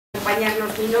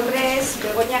acompañarnos. Mi nombre es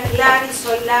Begoña Aguilar y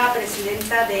soy la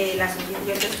presidenta de la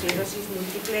Asociación de Esclerosis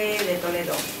Múltiple de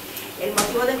Toledo. El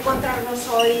motivo de encontrarnos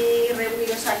hoy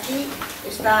reunidos aquí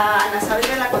está Ana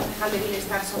Saavedra, la concejal de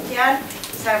Bienestar Social,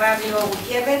 Sagrario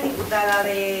Gutiérrez, diputada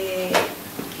de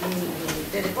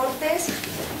Deportes,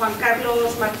 Juan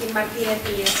Carlos Martín Martínez,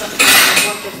 director de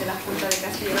Deportes de la Junta de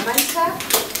Castilla-La Mancha,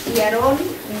 y Aarón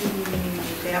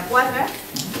de la Cuadra,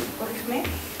 corrígeme,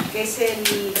 que es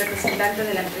el representante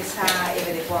de la empresa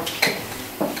Deport.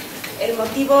 El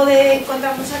motivo de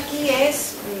encontrarnos aquí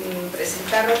es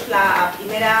presentaros la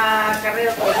primera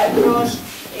carrera con centros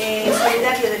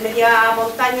solidario de media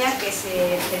montaña que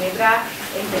se celebra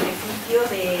en beneficio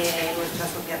de nuestra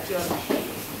asociación.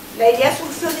 La idea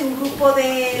surgió de un grupo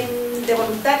de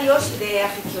voluntarios y de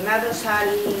aficionados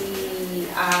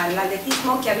al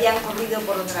atletismo que habían corrido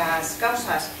por otras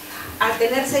causas. Al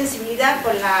tener sensibilidad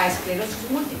con la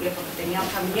esclerosis múltiple, porque tenían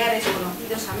familiares,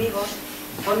 conocidos, amigos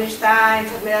con esta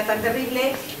enfermedad tan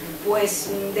terrible, pues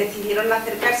decidieron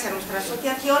acercarse a nuestra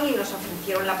asociación y nos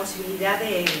ofrecieron la posibilidad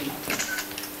de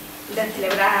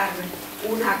celebrar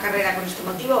una carrera con este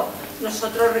motivo.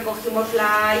 Nosotros recogimos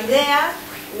la idea,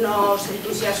 nos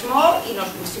entusiasmó y nos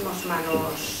pusimos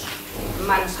manos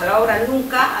a la obra.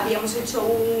 Nunca habíamos hecho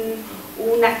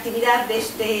una actividad de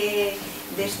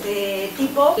este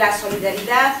tipo. La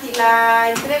solidaridad y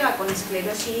la entrega con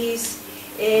esclerosis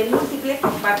múltiple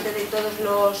por parte de todos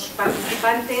los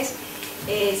participantes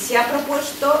se ha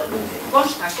propuesto,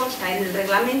 consta en el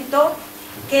reglamento,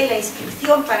 que la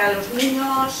inscripción para los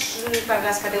niños, para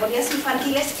las categorías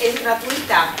infantiles, es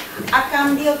gratuita a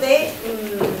cambio de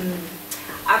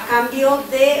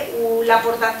la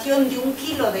aportación de 1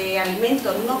 kilo de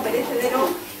alimento no perecedero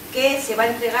que se va a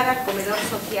entregar al comedor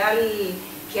social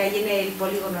que hay en el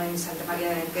polígono en Santa María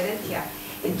de la Enquerencia.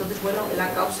 Entonces, bueno,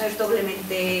 la causa es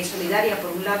doblemente solidaria.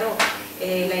 Por un lado,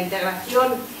 la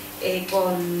integración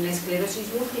con esclerosis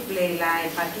múltiple, la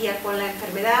empatía con la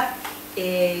enfermedad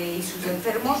y sus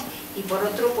enfermos, y por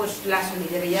otro, pues la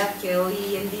solidaridad que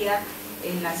hoy en día,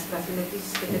 en la situación de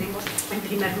crisis que tenemos. En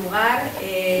primer lugar,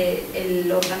 el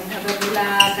organizador de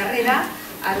la carrera,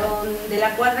 Aarón de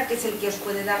la Cuadra, que es el que os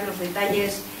puede dar los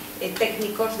detalles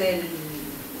técnicos del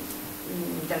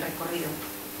recorrido.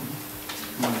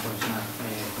 Bueno, pues nada,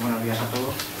 buenos días a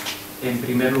todos. En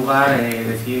primer lugar,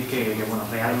 decir que bueno,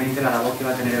 realmente la labor que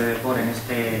va a tener Deport en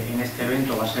este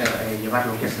evento va a ser llevar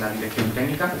lo que es la dirección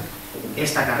técnica.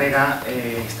 Esta carrera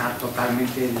está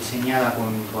totalmente diseñada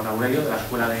por Aurelio, de la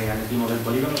Escuela de Atletismo del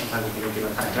Polígono, que es algo que yo quiero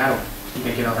dejar claro y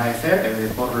que quiero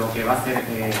agradecer. Por lo que va a hacer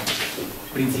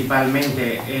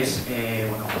principalmente es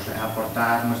bueno, pues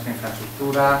aportar nuestra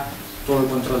infraestructura, todo el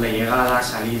control de llegadas,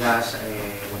 salidas,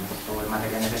 bueno, pues todo el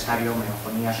material necesario,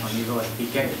 megafonía, sonido,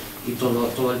 speaker y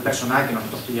todo el personal que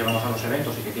nosotros llevamos a los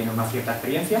eventos y que tiene una cierta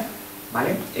experiencia,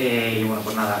 ¿vale? Y bueno,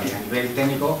 pues nada, a nivel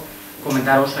técnico,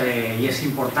 comentaros, y es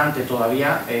importante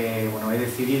todavía, bueno, he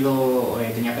decidido,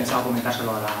 tenía pensado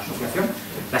comentárselo a la asociación.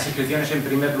 Las inscripciones en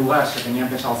primer lugar se tenían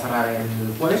pensado cerrar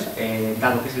el jueves,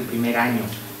 dado que es el primer año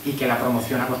y que la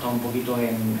promoción ha costado un poquito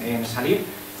en salir.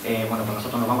 Bueno, pues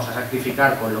nosotros nos vamos a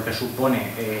sacrificar con lo que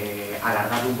supone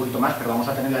alargarlo un poquito más, pero vamos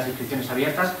a tener las inscripciones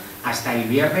abiertas hasta el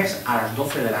viernes a las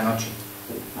 12 de la noche,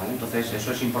 ¿vale? Entonces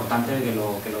eso es importante que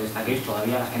lo destaquéis.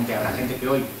 Todavía habrá gente que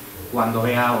hoy, cuando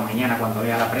vea, o mañana cuando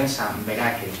vea la prensa,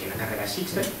 verá que la carrera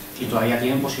existe y todavía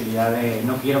tienen posibilidad de...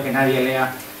 No quiero que nadie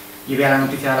lea y vea la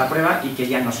noticia de la prueba y que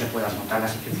ya no se pueda montar.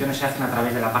 Las inscripciones se hacen a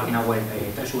través de la página web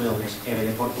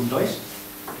www.edeport.es, ¿vale?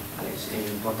 Es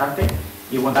importante.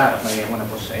 Y bueno,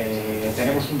 pues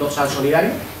tenemos un dorsal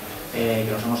solidario que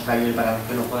los hemos traído para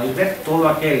que lo podáis ver. Todo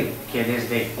aquel que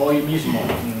desde hoy mismo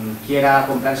quiera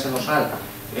comprar ese dorsal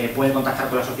puede contactar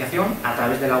con la asociación. A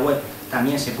través de la web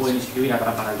también se puede inscribir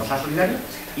para el dorsal solidario,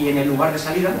 y en el lugar de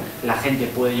salida la gente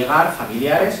puede llegar,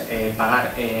 familiares,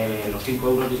 pagar los 5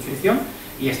 euros de inscripción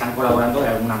y están colaborando de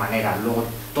alguna manera. Luego,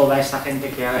 toda esta gente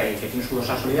que tiene su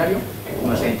dorsal solidario,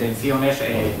 nuestra intención es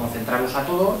concentrarlos a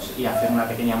todos y hacer una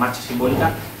pequeña marcha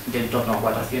simbólica de en torno a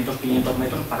 400-500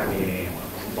 metros para que, bueno,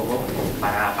 pues un poco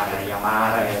para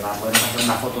llamar, para poder hacer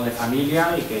una foto de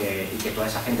familia y que toda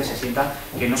esa gente se sienta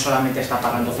que no solamente está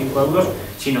pagando 5 euros,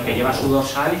 sino que lleva su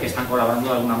dorsal y que están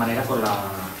colaborando de alguna manera con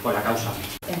la causa.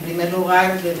 En primer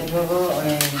lugar, desde luego,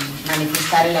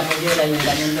 manifestar el apoyo del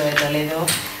Ayuntamiento de Toledo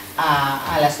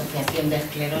a la Asociación de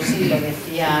Esclerosis. Lo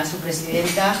decía su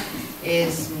presidenta,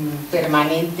 es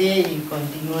permanente y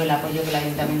continuo el apoyo que el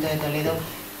Ayuntamiento de Toledo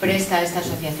presta a esta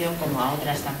asociación, como a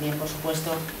otras también, por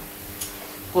supuesto,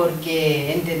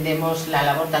 porque entendemos la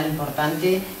labor tan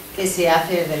importante que se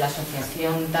hace desde la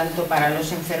asociación, tanto para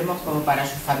los enfermos como para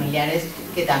sus familiares,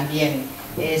 que también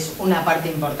es una parte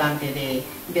importante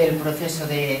del proceso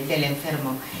del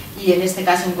enfermo. Y en este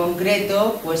caso en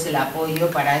concreto, pues el apoyo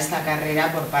para esta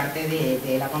carrera por parte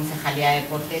de la Concejalía de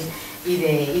Deportes y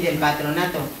del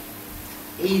patronato.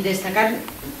 Y destacar,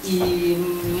 y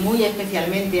muy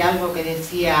especialmente, algo que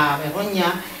decía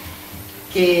Begoña,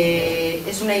 que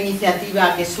es una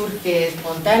iniciativa que surge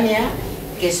espontánea,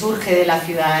 que surge de la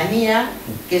ciudadanía,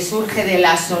 que surge de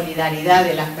la solidaridad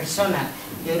de las personas.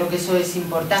 Yo creo que eso es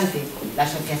importante. La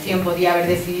asociación podía haber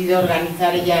decidido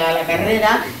organizar ella la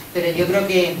carrera, pero yo creo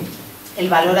que el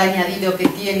valor añadido que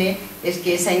tiene es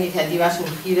que esa iniciativa ha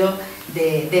surgido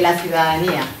de la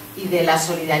ciudadanía y de la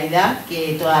solidaridad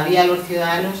que todavía los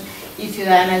ciudadanos y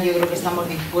ciudadanas yo creo que estamos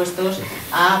dispuestos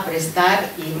a prestar,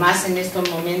 y más en estos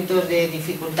momentos de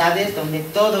dificultades donde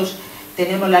todos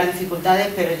tenemos las dificultades,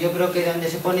 pero yo creo que donde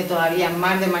se pone todavía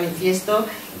más de manifiesto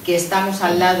que estamos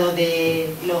al lado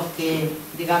de los que,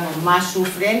 digamos, más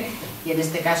sufren, y en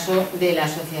este caso de la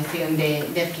Asociación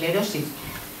de Esclerosis.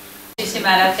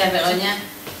 Muchísimas gracias, Begoña,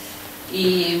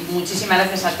 y muchísimas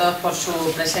gracias a todos por su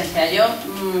presencia. Yo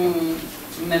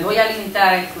me voy a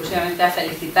limitar exclusivamente a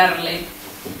felicitarle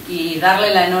y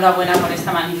darle la enhorabuena por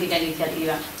esta magnífica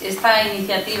iniciativa. Esta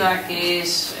iniciativa, que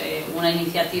es una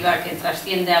iniciativa que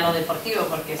trasciende a lo deportivo,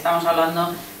 porque estamos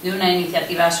hablando de una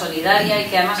iniciativa solidaria y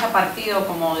que además ha partido,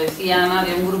 como decía Ana,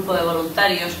 de un grupo de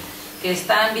voluntarios que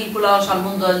están vinculados al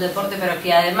mundo del deporte, pero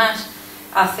que además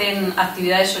hacen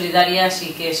actividades solidarias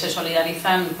y que se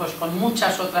solidarizan pues con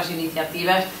muchas otras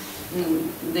iniciativas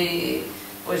de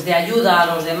ayuda a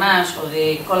los demás o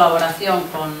de colaboración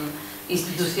con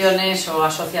instituciones o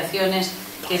asociaciones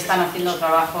que están haciendo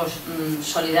trabajos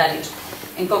solidarios.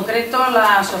 En concreto,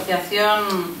 la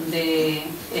Asociación de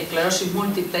Esclerosis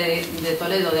Múltiple de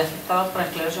Toledo, de afectados por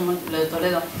esclerosis múltiple de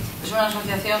Toledo, es una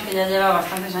asociación que ya lleva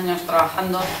bastantes años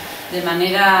trabajando de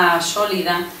manera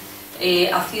sólida,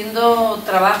 haciendo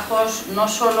trabajos no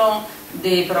solo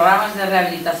de programas de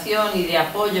rehabilitación y de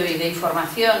apoyo y de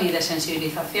información y de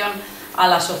sensibilización a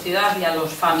la sociedad y a los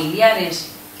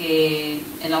familiares que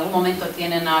en algún momento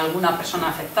tienen a alguna persona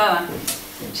afectada,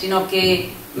 sino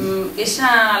que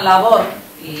esa labor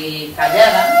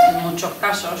callada en muchos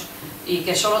casos y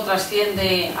que solo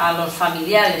trasciende a los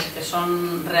familiares que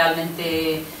son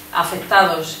realmente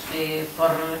afectados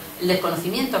por el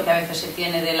desconocimiento que a veces se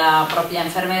tiene de la propia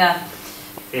enfermedad.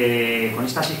 Con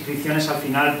estas inscripciones al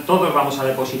final todos vamos a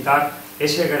depositar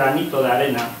ese granito de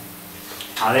arena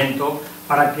ADEMTO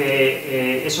para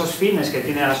que esos fines que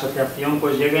tiene la asociación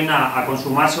pues lleguen a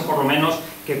consumarse, o por lo menos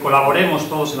que colaboremos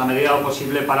todos en la medida de lo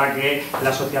posible para que la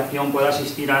asociación pueda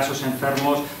asistir a esos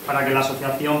enfermos, para que la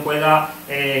asociación pueda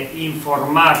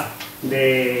informar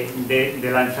de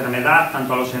la enfermedad,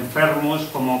 tanto a los enfermos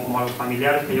como a los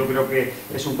familiares, que yo creo que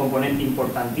es un componente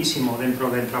importantísimo dentro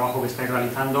del trabajo que estáis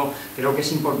realizando. Creo que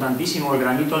es importantísimo el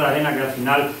granito de arena que al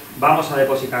final vamos a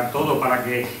depositar todo para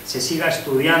que se siga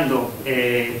estudiando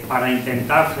para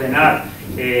intentar frenar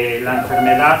la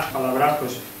enfermedad. Palabras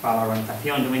pues para la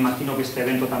organización. Yo me imagino que este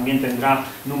evento también tendrá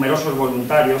numerosos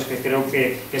voluntarios, que creo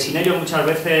que sin ellos muchas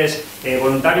veces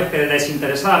voluntarios que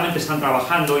desinteresadamente están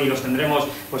trabajando, y los tendremos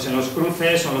pues en los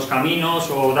cruces o en los caminos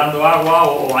o dando agua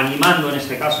o animando en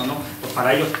este caso, ¿no? Pues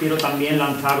para ellos quiero también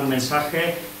lanzar un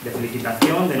mensaje de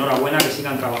felicitación, de enhorabuena, que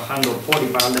sigan trabajando por y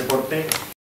para el deporte.